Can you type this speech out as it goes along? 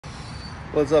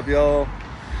What's up, y'all?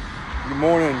 Good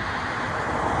morning.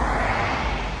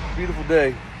 Beautiful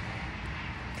day.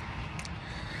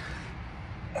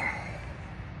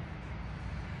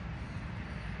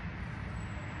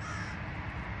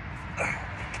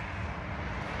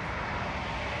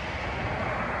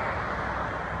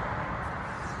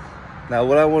 Now,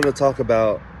 what I want to talk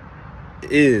about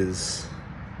is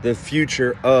the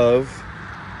future of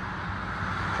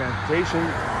transportation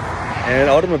and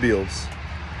automobiles.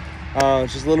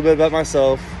 Just a little bit about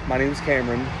myself. My name is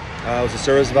Cameron. I was a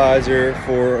service advisor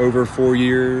for over 4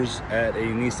 years at a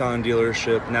Nissan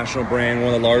dealership, national brand,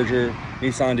 one of the larger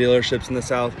Nissan dealerships in the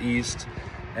Southeast.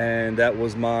 And that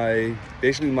was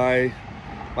basically my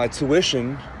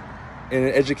tuition in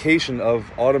an education of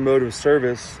automotive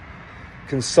service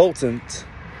consultant,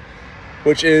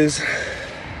 which is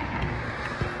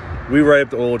we write up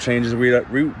the oil changes, we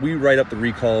write up the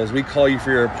recalls, we call you for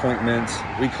your appointments,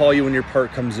 we call you when your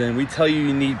part comes in, we tell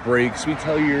you need brakes, we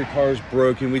tell you your car's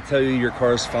broken, we tell you your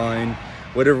car's fine.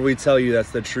 Whatever we tell you,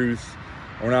 that's the truth.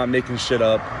 We're not making shit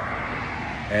up.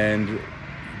 And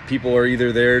people are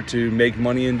either there to make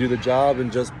money and do the job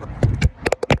and just...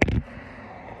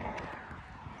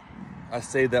 I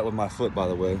saved that with my foot, by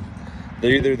the way.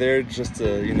 They're either there just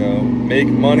to, make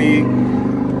money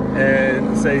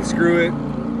and say, screw it.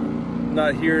 I'm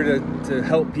not here to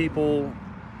help people.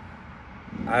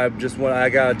 I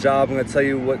got a job. I'm going to tell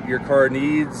you what your car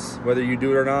needs, whether you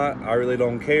do it or not. I really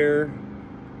don't care.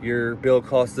 Your bill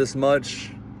costs this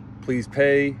much. Please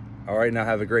pay. All right, now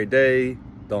have a great day.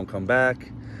 Don't come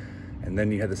back. And then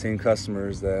you have the same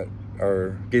customers that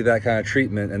give that kind of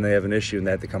treatment and they have an issue and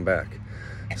they have to come back.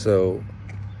 So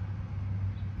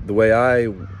the way I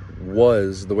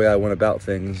went about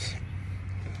things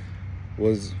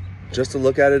was just to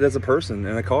look at it as a person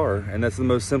in a car. And that's the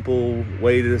most simple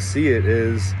way to see it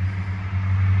is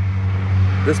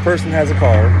this person has a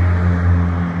car.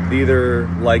 They either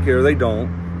like it or they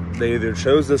don't. They either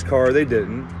chose this car or they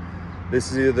didn't.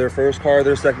 This is either their first car,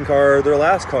 their second car, or their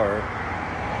last car.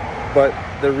 But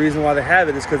the reason why they have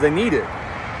it is because they need it.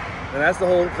 And that's the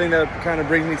whole thing that kind of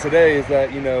brings me today is that,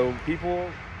 people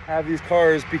have these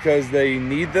cars because they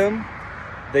need them,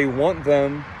 they want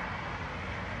them.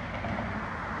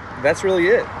 That's really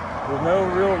it. There's no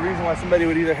real reason why somebody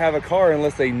would either have a car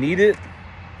unless they need it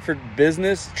for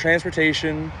business,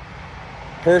 transportation,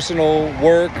 personal,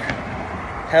 work,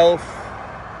 health,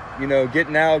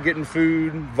 getting out, getting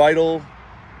food, vital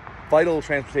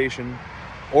transportation,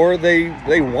 or they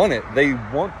want it. They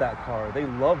want that car. They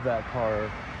love that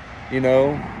car,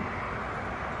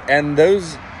 And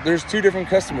there's two different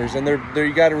customers, and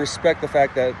you got to respect the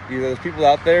fact that there's people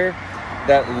out there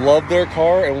that love their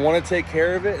car and want to take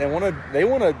care of it and they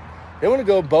want to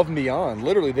go above and beyond.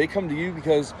 Literally, they come to you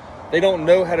because they don't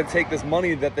know how to take this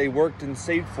money that they worked and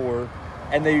saved for,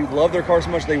 and they love their car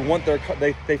so much they want their car.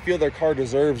 They feel their car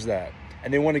deserves that,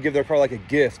 and they want to give their car like a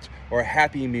gift or a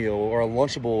Happy Meal or a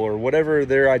Lunchable or whatever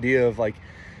their idea of like.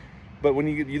 But when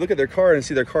you look at their car and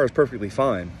see their car is perfectly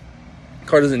fine, the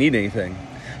car doesn't need anything.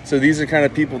 So these are kind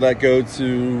of people that go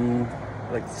to,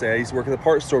 like, say I used to work at the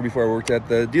parts store before I worked at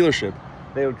the dealership.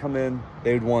 They would come in,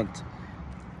 they would want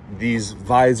these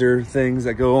visor things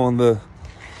that go on the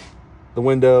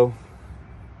window,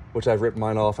 which I've ripped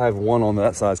mine off. I have one on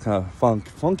that side, it's kind of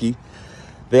funky.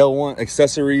 They'll want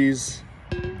accessories,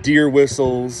 deer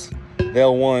whistles.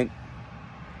 They'll want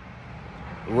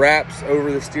wraps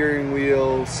over the steering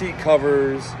wheel, seat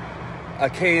covers, a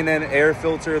K&N air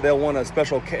filter. They'll want a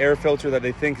special air filter that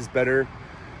they think is better,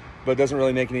 but doesn't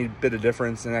really make any bit of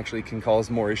difference and actually can cause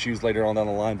more issues later on down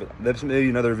the line. But that's maybe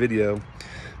another video.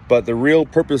 But the real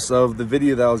purpose of the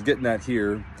video that I was getting at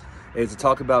here is to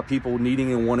talk about people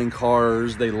needing and wanting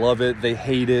cars. They love it, they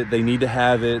hate it, they need to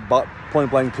have it, point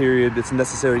blank period, it's a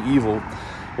necessary evil.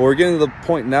 Well, we're getting to the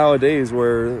point nowadays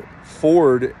where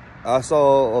Ford, I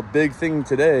saw a big thing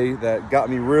today that got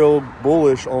me real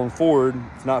bullish on Ford.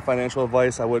 It's not financial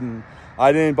advice. I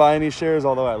didn't buy any shares,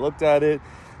 although I looked at it.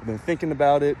 I've been thinking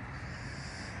about it.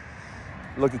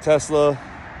 Looked at Tesla,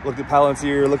 looked at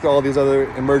Palantir, looked at all these other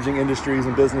emerging industries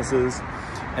and businesses.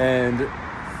 And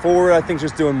Ford, I think,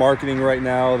 just doing marketing right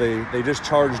now. They just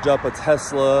charged up a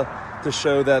Tesla to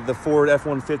show that the Ford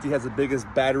F-150 has the biggest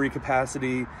battery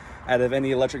capacity out of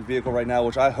any electric vehicle right now,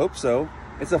 which I hope so.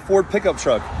 It's a Ford pickup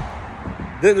truck.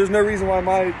 There's no reason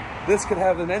why this could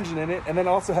have an engine in it and then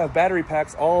also have battery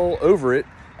packs all over it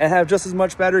and have just as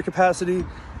much battery capacity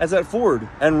as that Ford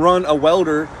and run a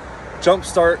welder, jump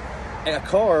start a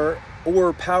car,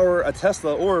 or power a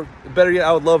Tesla, or better yet,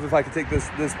 I would love if I could take this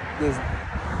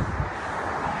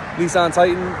Nissan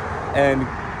Titan and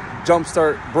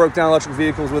jumpstart broke down electric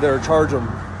vehicles with it or charge them.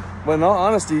 But in all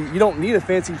honesty, you don't need a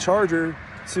fancy charger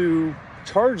to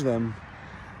charge them.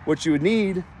 What you would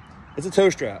need is a tow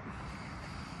strap.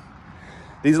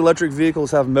 These electric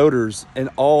vehicles have motors in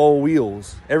all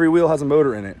wheels. Every wheel has a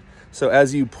motor in it. So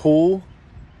as you pull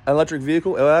an electric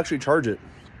vehicle, it'll actually charge it.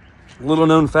 Little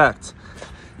known fact,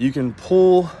 you can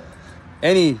pull,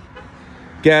 any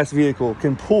gas vehicle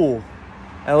can pull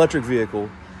an electric vehicle,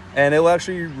 and it will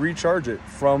actually recharge it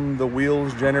from the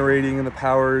wheels generating the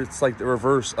power. It's like the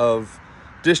reverse of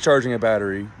discharging a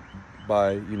battery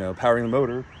by, you know, powering the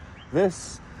motor.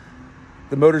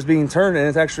 The motor's being turned, and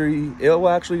it will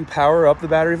actually power up the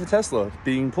battery of a Tesla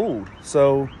being pulled.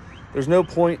 So there's no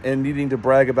point in needing to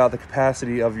brag about the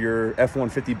capacity of your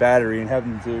F-150 battery and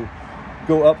having to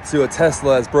go up to a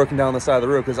Tesla that's broken down on the side of the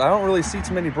road, because I don't really see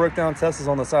too many broke down Teslas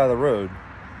on the side of the road.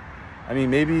 I mean,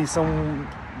 maybe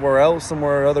somewhere else, some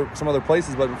other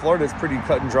places, but in Florida it's pretty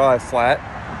cut and dry, flat,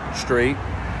 straight,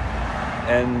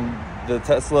 and the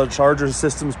Tesla charger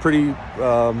system's pretty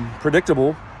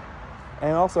predictable.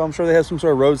 And also, I'm sure they have some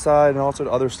sort of roadside and all sorts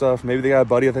of other stuff. Maybe they got a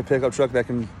buddy at the pickup truck that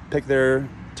can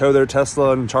tow their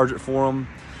Tesla and charge it for them.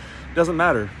 It doesn't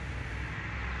matter.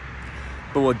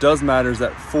 But what does matter is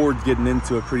that Ford's getting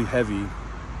into it pretty heavy.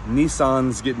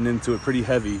 Nissan's getting into it pretty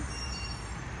heavy.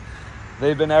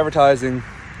 They've been advertising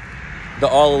the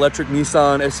all-electric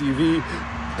Nissan SUV,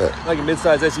 like a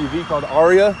mid-size SUV called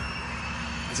Aria.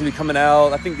 It's gonna be coming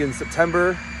out, I think, in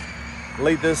September,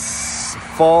 late this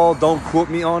fall. Don't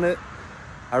quote me on it.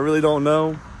 I really don't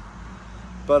know.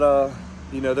 But,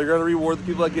 you know, they're gonna reward the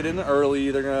people that get in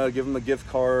early. They're gonna give them a gift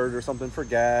card or something for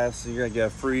gas. You're gonna get a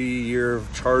free year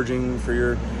of charging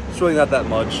for it's really not that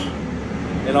much.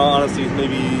 In all honesty, it's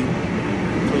maybe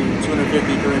between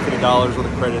 $250, $350 worth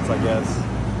of credits, I guess.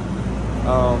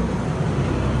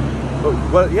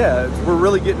 But yeah, we're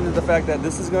really getting into the fact that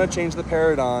this is gonna change the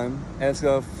paradigm, and it's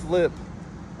gonna flip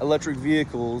electric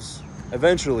vehicles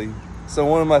eventually. So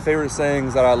one of my favorite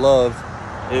sayings that I love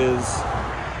is,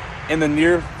 in the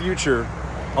near future,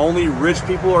 only rich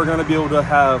people are going to be able to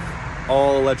have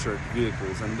all electric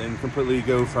vehicles and completely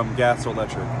go from gas to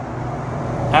electric.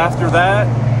 After that,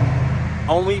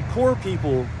 only poor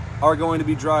people are going to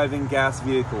be driving gas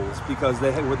vehicles, because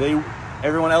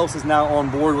everyone else is now on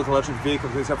board with electric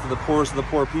vehicles except for the poorest of the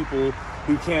poor people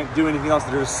who can't do anything else.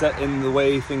 They're set in the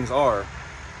way things are.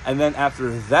 And then after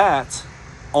that,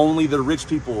 only the rich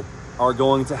people are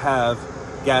going to have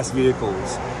gas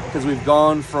vehicles, because we've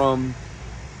gone from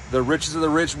the richest of the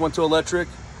rich went to electric,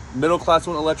 middle class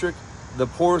went electric, the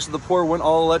poorest of the poor went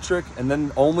all electric, and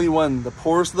then only when the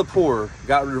poorest of the poor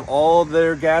got rid of all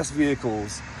their gas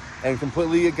vehicles and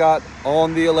completely got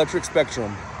on the electric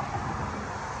spectrum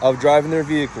of driving their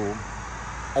vehicle,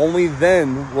 only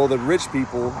then will the rich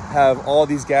people have all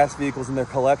these gas vehicles in their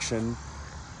collection.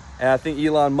 And I think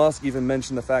Elon Musk even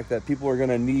mentioned the fact that people are going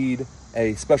to need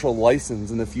a special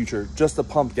license in the future just to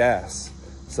pump gas.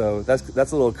 So that's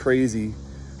a little crazy.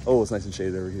 Oh, it's nice and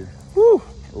shaded over here. Woo!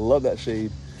 Love that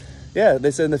shade. Yeah,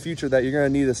 they said in the future that you're going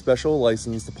to need a special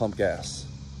license to pump gas.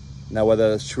 Now, whether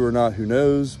that's true or not, who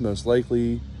knows? Most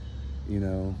likely, you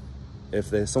know, if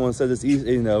someone says it's,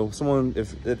 you know,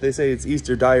 if they say it's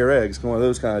Easter, dye your eggs, one of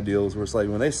those kind of deals where it's like,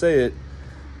 when they say it,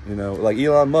 you know, like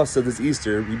Elon Musk said it's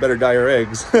Easter, you better dye your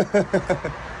eggs.